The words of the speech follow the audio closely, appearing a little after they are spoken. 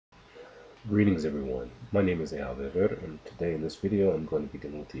Greetings everyone, my name is Eyal Vever, and today in this video I'm going to be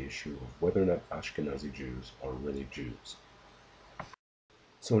dealing with the issue of whether or not Ashkenazi Jews are really Jews.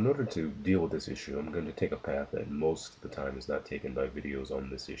 So in order to deal with this issue, I'm going to take a path that most of the time is not taken by videos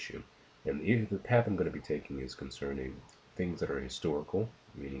on this issue. And the path I'm going to be taking is concerning things that are historical,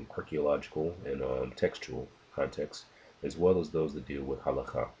 meaning archaeological and textual context, as well as those that deal with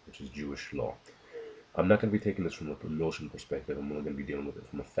halakha, which is Jewish law. I'm not going to be taking this from a promotion perspective. I'm only going to be dealing with it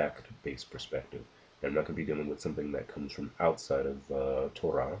from a fact-based perspective. And I'm not going to be dealing with something that comes from outside of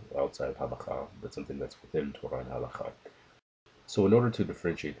Torah, outside of halakha, but something that's within Torah and halakha. So in order to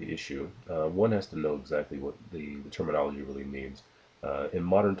differentiate the issue, one has to know exactly what the terminology really means. In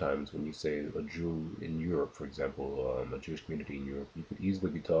modern times, when you say a Jew in Europe, for example, a Jewish community in Europe, you could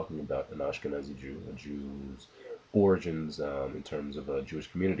easily be talking about an Ashkenazi Jew, a Jew's origins in terms of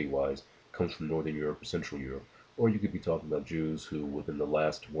Jewish community-wise comes from Northern Europe or Central Europe. Or you could be talking about Jews who, within the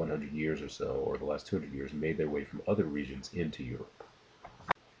last 100 years or so, or the last 200 years, made their way from other regions into Europe.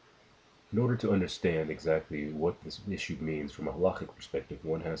 In order to understand exactly what this issue means from a halachic perspective,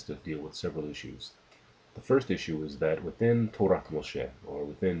 one has to deal with several issues. The first issue is that within Torah Moshe, or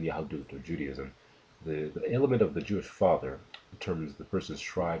within Yahudut, or Judaism, the element of the Jewish father determines the person's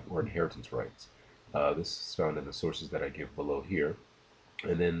tribe or inheritance rights. This is found in the sources that I give below here.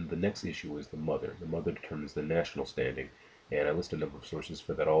 And then the next issue is the mother. The mother determines the national standing. And I list a number of sources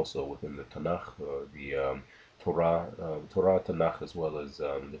for that also within the Tanakh, the Torah, Tanakh, as well as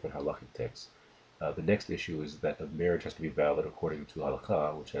different halachic texts. The next issue is that a marriage has to be valid according to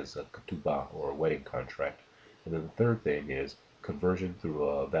halakha, which has a ketubah, or a wedding contract. And then the third thing is conversion through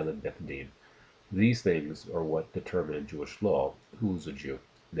a valid bet din. These things are what determine in Jewish law who's a Jew.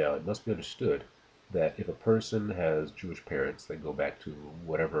 Now, it must be understood that if a person has Jewish parents that go back to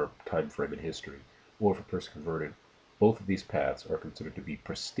whatever time frame in history, or if a person converted, both of these paths are considered to be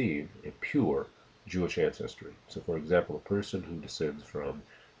pristine and pure Jewish ancestry. So, for example, a person who descends from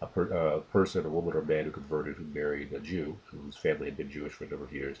a person, a woman, or a man who converted, who married a Jew, whose family had been Jewish for a number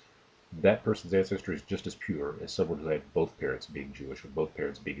of years, that person's ancestry is just as pure as someone who had both parents being Jewish or both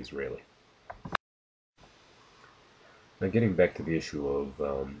parents being Israeli. Now, getting back to the issue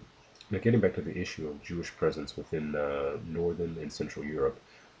of Jewish presence within northern and central Europe,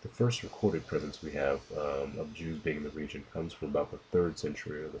 the first recorded presence we have of Jews being in the region comes from about the 3rd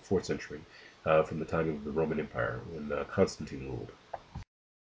century or the 4th century, from the time of the Roman Empire when Constantine ruled.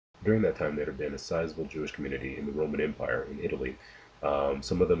 During that time, there had been a sizable Jewish community in the Roman Empire in Italy.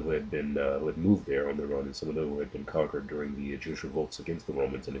 Some of them who had moved there on their own, and some of them who had been conquered during the Jewish revolts against the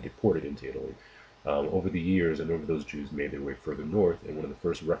Romans and deported into Italy. Over the years, a number of those Jews made their way further north, and one of the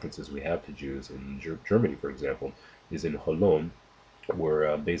first references we have to Jews in Germany, for example, is in Cologne,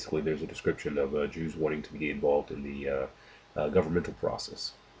 where basically there's a description of Jews wanting to be involved in the governmental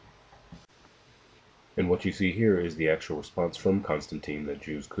process. And what you see here is the actual response from Constantine that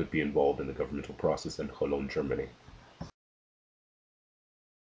Jews could be involved in the governmental process in Cologne, Germany.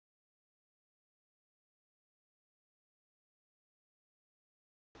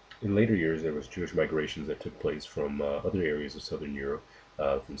 In later years, there was Jewish migrations that took place from other areas of southern Europe,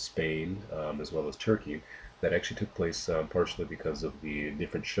 from Spain, as well as Turkey, that actually took place partially because of the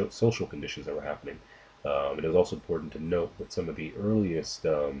different social conditions that were happening. It is also important to note that some of the earliest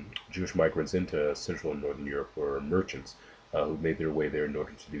Jewish migrants into Central and Northern Europe were merchants who made their way there in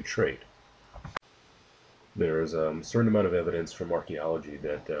order to do trade. There is a certain amount of evidence from archaeology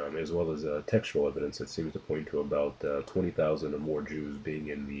that, as well as textual evidence, that seems to point to about 20,000 or more Jews being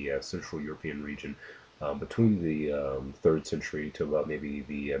in the Central European region between the 3rd century to about maybe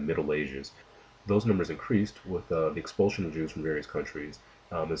the Middle Ages. Those numbers increased with the expulsion of Jews from various countries,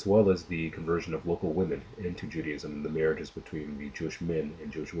 as well as the conversion of local women into Judaism and the marriages between the Jewish men and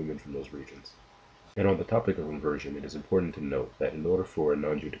Jewish women from those regions. And on the topic of conversion, it is important to note that in order for a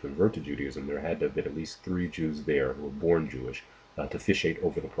non-Jew to convert to Judaism, there had to have been at least 3 Jews there who were born Jewish to officiate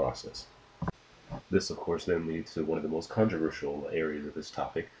over the process. This, of course, then leads to one of the most controversial areas of this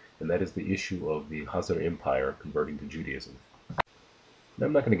topic, and that is the issue of the Khazar Empire converting to Judaism. Now,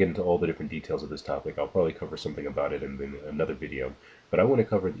 I'm not going to get into all the different details of this topic. I'll probably cover something about it in another video. But I want to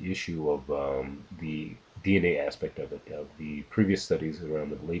cover the issue of the DNA aspect of it, of the previous studies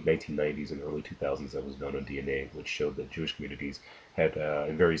around the late 1990s and early 2000s that was done on DNA, which showed that Jewish communities had,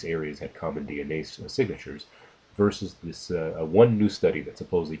 in various areas, had common DNA signatures, versus this one new study that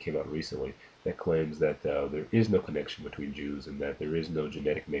supposedly came out recently that claims that there is no connection between Jews and that there is no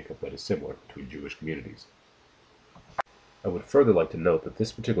genetic makeup that is similar between Jewish communities. I would further like to note that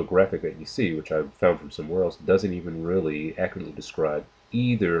this particular graphic that you see, which I found from somewhere else, doesn't even really accurately describe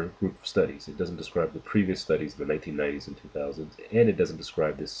either group of studies. It doesn't describe the previous studies in the 1990s and 2000s, and it doesn't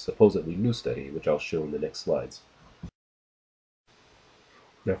describe this supposedly new study, which I'll show in the next slides.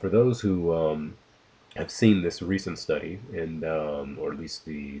 Now, for those who have seen this recent study, and or at least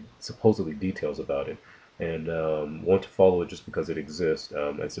the supposedly details about it, and want to follow it just because it exists,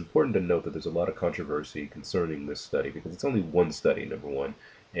 it's important to note that there's a lot of controversy concerning this study because it's only one study, number one.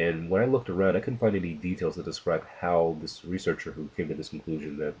 And when I looked around, I couldn't find any details that describe how this researcher who came to this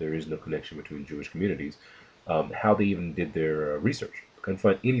conclusion that there is no connection between Jewish communities, how they even did their research. I couldn't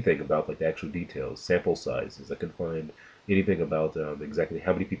find anything about like the actual details, sample sizes. I couldn't find anything about exactly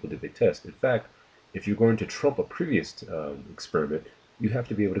how many people did they test. In fact, if you're going to trump a previous experiment, you have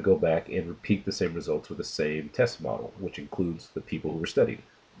to be able to go back and repeat the same results with the same test model, which includes the people who were studied.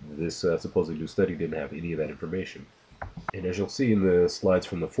 This supposedly new study didn't have any of that information. And as you'll see in the slides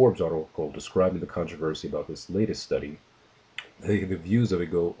from the Forbes article describing the controversy about this latest study, the views of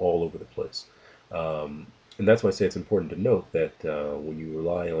it go all over the place. And that's why I say it's important to note that when you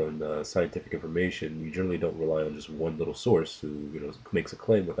rely on scientific information, you generally don't rely on just one little source who makes a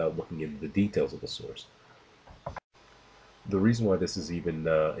claim without looking into the details of the source. The reason why this is even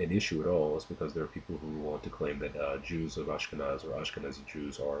an issue at all is because there are people who want to claim that Jews of Ashkenaz or Ashkenazi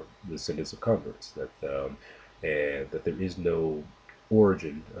Jews are descendants of converts, and that there is no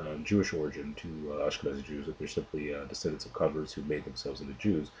origin, Jewish origin to Ashkenazi Jews, that they're simply descendants of converts who made themselves into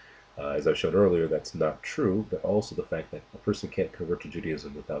Jews. As I've shown earlier, that's not true, but also the fact that a person can't convert to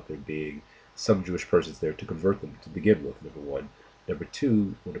Judaism without there being some Jewish persons there to convert them to begin with, number one. Number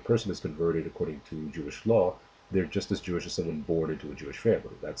two, when a person is converted according to Jewish law, they're just as Jewish as someone born into a Jewish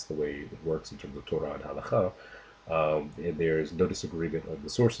family. That's the way it works in terms of Torah and Halakha, and there's no disagreement on the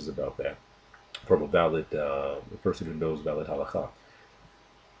sources about that from a valid person who knows valid Halakha.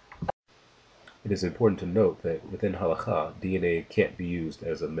 It is important to note that within Halakha, DNA can't be used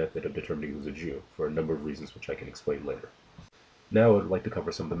as a method of determining who's a Jew for a number of reasons which I can explain later. Now I'd like to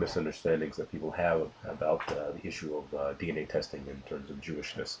cover some of the misunderstandings that people have about the issue of DNA testing in terms of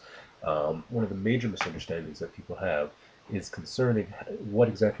Jewishness. One of the major misunderstandings that people have is concerning what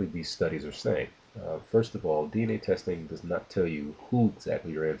exactly these studies are saying. First of all, DNA testing does not tell you who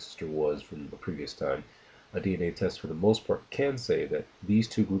exactly your ancestor was from a previous time. A DNA test, for the most part, can say that these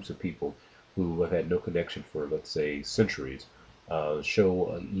two groups of people who have had no connection for, let's say, centuries,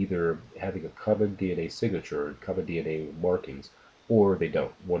 show either having a common DNA signature, common DNA markings, or they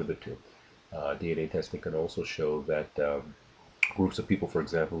don't, one of the two. DNA testing can also show that groups of people, for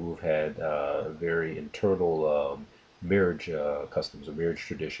example, who've had very internal marriage customs or marriage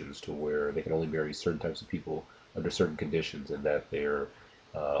traditions to where they can only marry certain types of people under certain conditions, and that their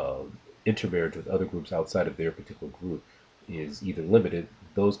intermarriage with other groups outside of their particular group is either limited.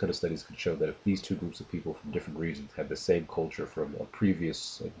 Those kind of studies could show that if these two groups of people from different regions had the same culture from a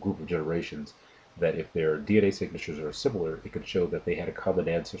previous group of generations, that if their DNA signatures are similar, it could show that they had a common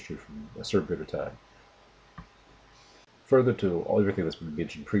ancestry from a certain period of time. Further to everything that's been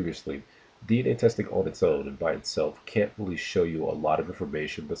mentioned previously, DNA testing on its own and by itself can't really show you a lot of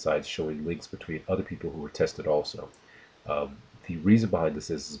information besides showing links between other people who were tested also. The reason behind this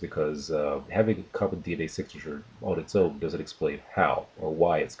is because having a common DNA signature on its own doesn't explain how or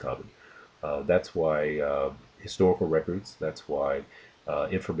why it's common. That's why historical records, that's why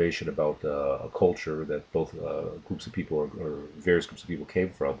information about a culture that both groups of people or various groups of people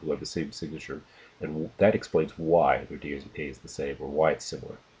came from who have the same signature, and that explains why their DNA is the same or why it's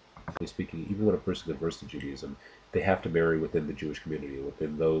similar. Speaking, even when a person converts to Judaism, they have to marry within the Jewish community,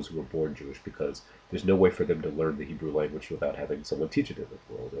 within those who were born Jewish, because there's no way for them to learn the Hebrew language without having someone teach it in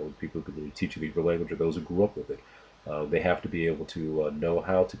the world. The only people who can teach you the Hebrew language are those who grew up with it. They have to be able to know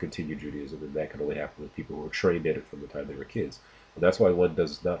how to continue Judaism, and that can only happen with people who are trained in it from the time they were kids. And that's why one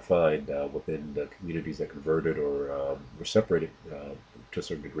does not find within the communities that converted or were separated to a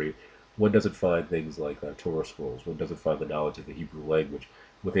certain degree, one doesn't find things like Torah scrolls. One doesn't find the knowledge of the Hebrew language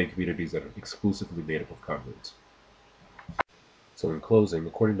within communities that are exclusively made up of converts. So in closing,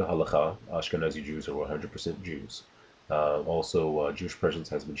 according to Halakha, Ashkenazi Jews are 100% Jews. Also, Jewish presence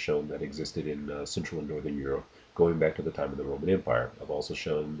has been shown that existed in Central and Northern Europe, going back to the time of the Roman Empire. I've also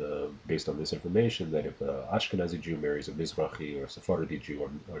shown, based on this information, that if an Ashkenazi Jew marries a Mizrahi or Sephardi Jew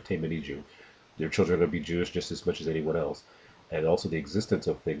or Taimani Jew, their children are going to be Jewish just as much as anyone else. And also the existence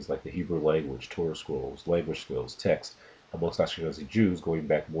of things like the Hebrew language, Torah scrolls, language skills, text, amongst Ashkenazi Jews going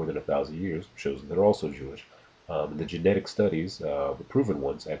back more than 1,000 years shows that they're also Jewish. The genetic studies, the proven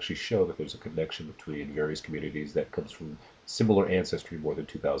ones, actually show that there's a connection between various communities that comes from similar ancestry more than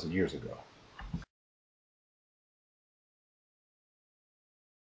 2,000 years ago.